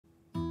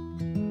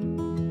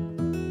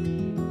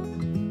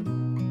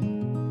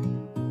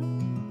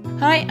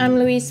Hi, I'm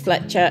Louise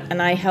Fletcher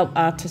and I help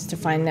artists to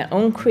find their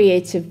own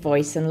creative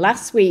voice. And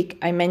last week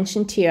I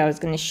mentioned to you I was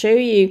going to show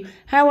you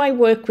how I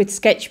work with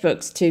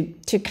sketchbooks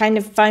to kind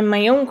of find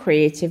my own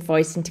creative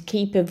voice and to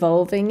keep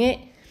evolving it.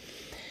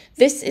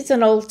 This is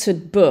an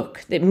altered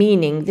book,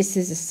 meaning this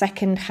is a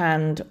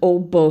second-hand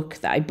old book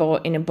that I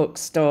bought in a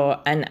bookstore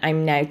and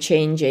I'm now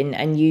changing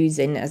and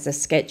using as a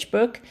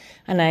sketchbook.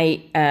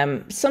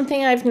 And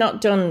something I've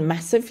not done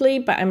massively,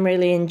 but I'm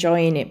really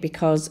enjoying it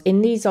because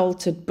in these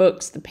altered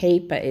books, the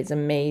paper is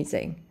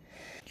amazing.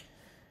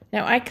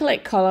 Now, I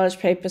collect collage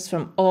papers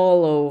from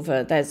all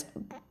over. There's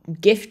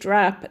gift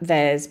wrap,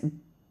 there's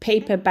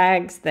paper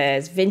bags,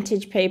 there's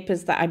vintage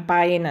papers that I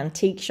buy in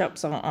antique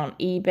shops or on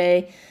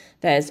eBay.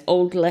 There's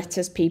old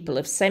letters people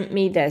have sent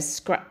me. There's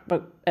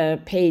scrapbook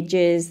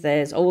pages.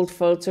 There's old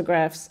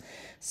photographs.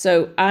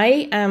 So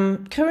I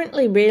am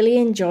currently really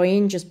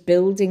enjoying just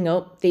building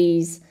up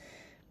these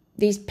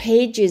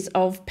pages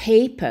of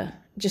paper,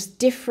 just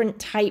different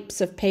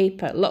types of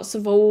paper. Lots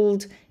of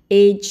old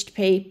aged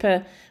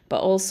paper, but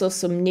also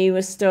some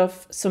newer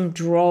stuff, some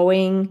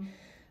drawing,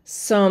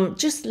 some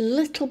just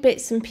little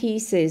bits and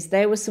pieces.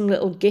 There were some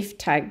little gift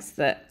tags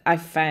that I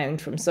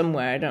found from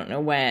somewhere, I don't know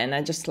where, and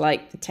I just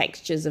like the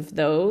textures of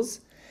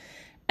those.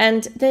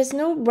 And there's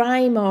no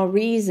rhyme or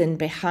reason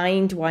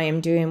behind why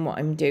I'm doing what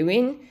I'm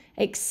doing,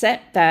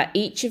 except that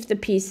each of the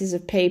pieces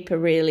of paper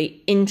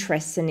really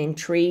interests and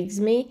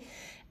intrigues me.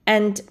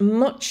 And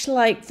much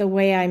like the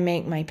way I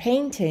make my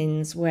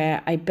paintings,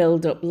 where I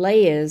build up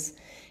layers,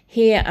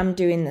 here I'm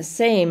doing the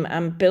same.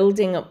 I'm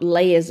building up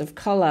layers of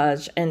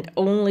collage and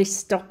only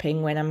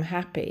stopping when I'm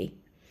happy.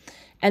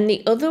 And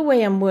the other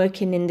way I'm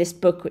working in this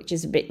book, which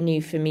is a bit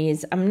new for me,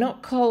 is I'm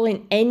not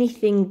calling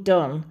anything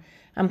done.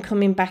 I'm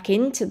coming back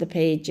into the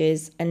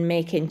pages and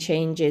making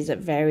changes at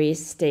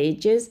various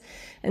stages.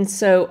 And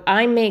so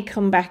I may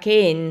come back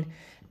in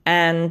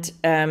and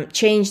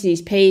change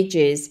these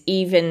pages,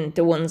 even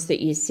the ones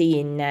that you're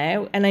seeing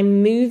now. And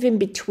I'm moving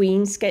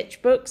between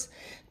sketchbooks.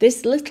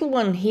 This little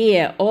one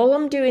here, all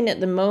I'm doing at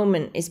the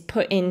moment is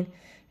putting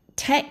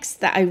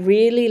text that I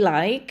really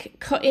like,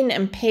 cutting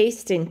and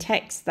pasting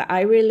text that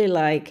I really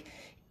like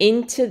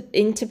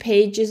into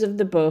pages of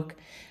the book,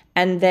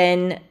 and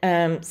then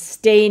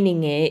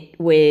staining it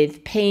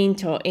with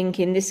paint or ink.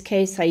 In this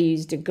case, I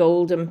used a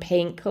golden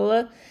paint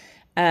colour.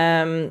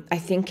 I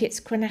think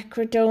it's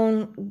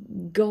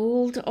quinacridone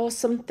gold or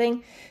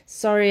something.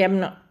 Sorry,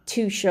 I'm not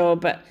too sure,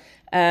 but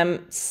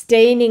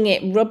staining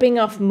it, rubbing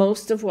off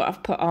most of what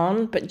I've put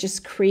on, but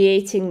just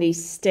creating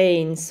these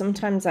stains.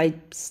 Sometimes I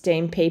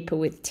stain paper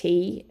with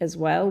tea as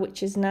well,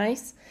 which is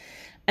nice.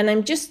 And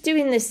I'm just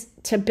doing this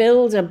to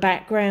build a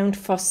background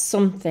for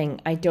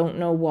something. I don't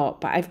know what,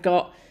 but I've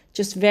got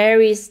just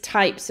various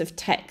types of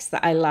text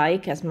that I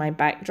like as my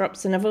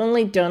backdrops. And I've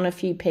only done a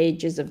few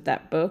pages of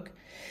that book.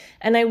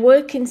 And I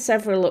work in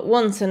several at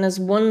once. And as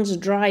one's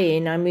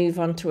drying, I move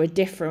on to a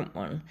different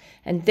one.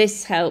 And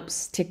this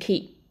helps to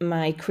keep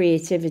my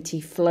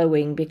creativity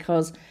flowing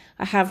because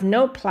I have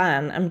no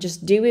plan. I'm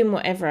just doing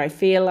whatever I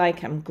feel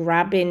like. I'm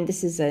grabbing,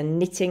 this is a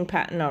knitting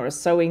pattern or a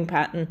sewing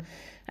pattern,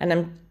 and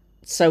I'm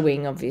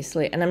sewing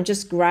obviously, and I'm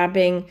just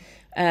grabbing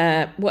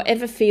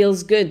whatever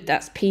feels good.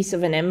 That's a piece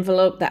of an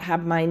envelope that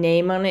had my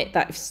name on it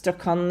that I've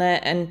stuck on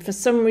there, and for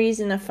some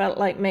reason I felt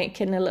like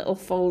making a little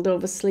fold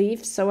over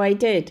sleeve, so I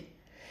did.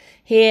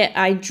 Here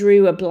I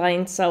drew a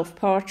blind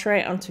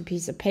self-portrait onto a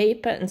piece of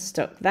paper and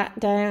stuck that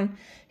down.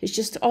 It's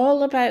just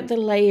all about the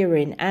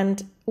layering.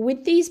 And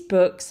with these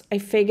books, I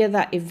figure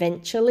that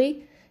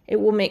eventually it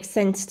will make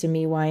sense to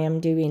me why I'm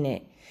doing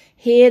it.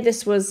 Here,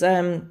 this was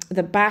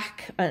the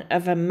back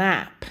of a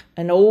map,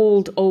 an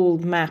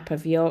old map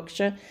of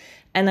Yorkshire.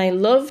 And I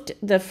loved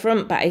the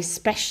front, but I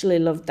especially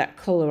loved that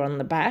colour on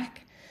the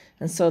back.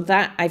 And so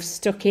that I've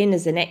stuck in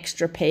as an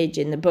extra page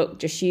in the book,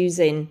 just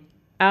using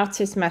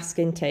artist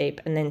masking tape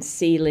and then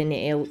sealing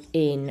it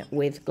in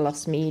with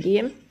gloss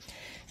medium.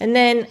 And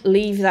then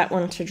leave that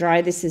one to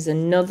dry. This is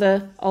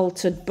another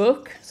altered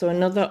book, so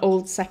another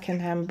old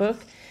second-hand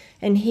book.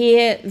 And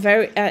here,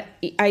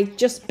 I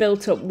just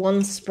built up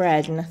one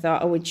spread and I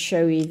thought I would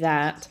show you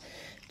that.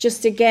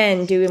 Just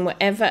again, doing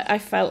whatever I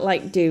felt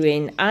like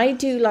doing. I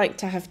do like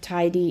to have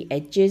tidy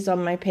edges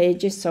on my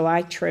pages, so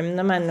I trim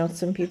them. I know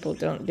some people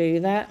don't do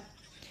that.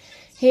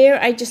 Here,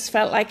 I just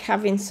felt like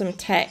having some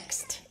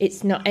text.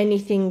 It's not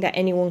anything that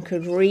anyone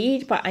could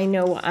read, but I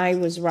know what I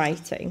was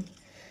writing.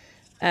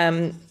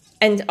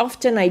 And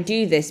often I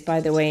do this,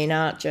 by the way, in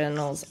art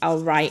journals. I'll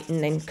write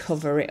and then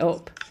cover it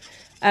up.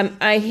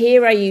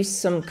 Here I used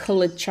some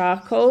coloured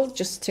charcoal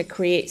just to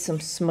create some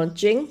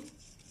smudging.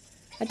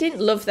 I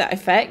didn't love that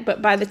effect,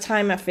 but by the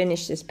time I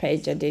finished this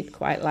page, I did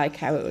quite like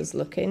how it was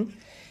looking.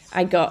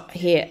 I got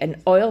here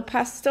an oil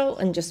pastel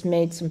and just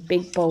made some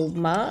big bold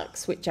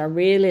marks, which I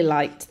really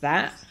liked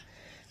that.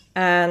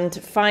 And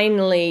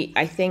finally,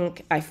 I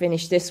think I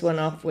finished this one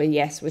off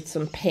with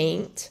some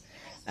paint.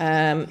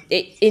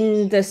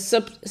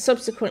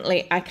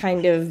 Subsequently, I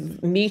kind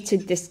of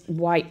muted this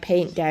white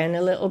paint down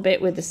a little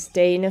bit with a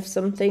stain of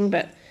something,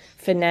 but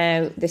for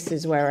now, this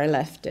is where I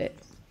left it.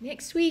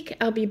 Next week,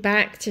 I'll be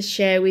back to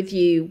share with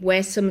you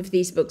where some of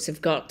these books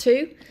have got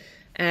to.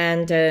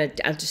 And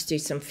I'll just do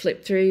some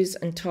flip throughs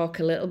and talk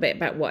a little bit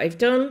about what I've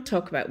done,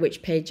 talk about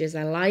which pages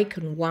I like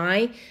and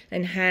why,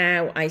 and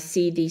how I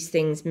see these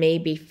things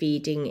maybe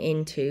feeding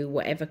into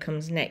whatever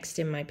comes next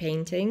in my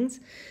paintings.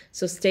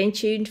 So stay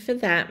tuned for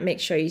that. Make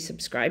sure you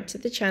subscribe to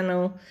the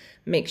channel.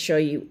 Make sure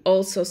you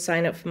also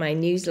sign up for my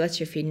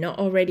newsletter if you're not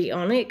already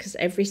on it, because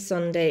every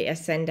Sunday I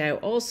send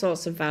out all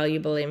sorts of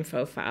valuable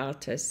info for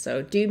artists.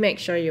 So do make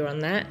sure you're on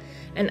that,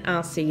 and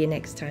I'll see you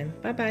next time.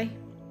 Bye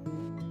bye.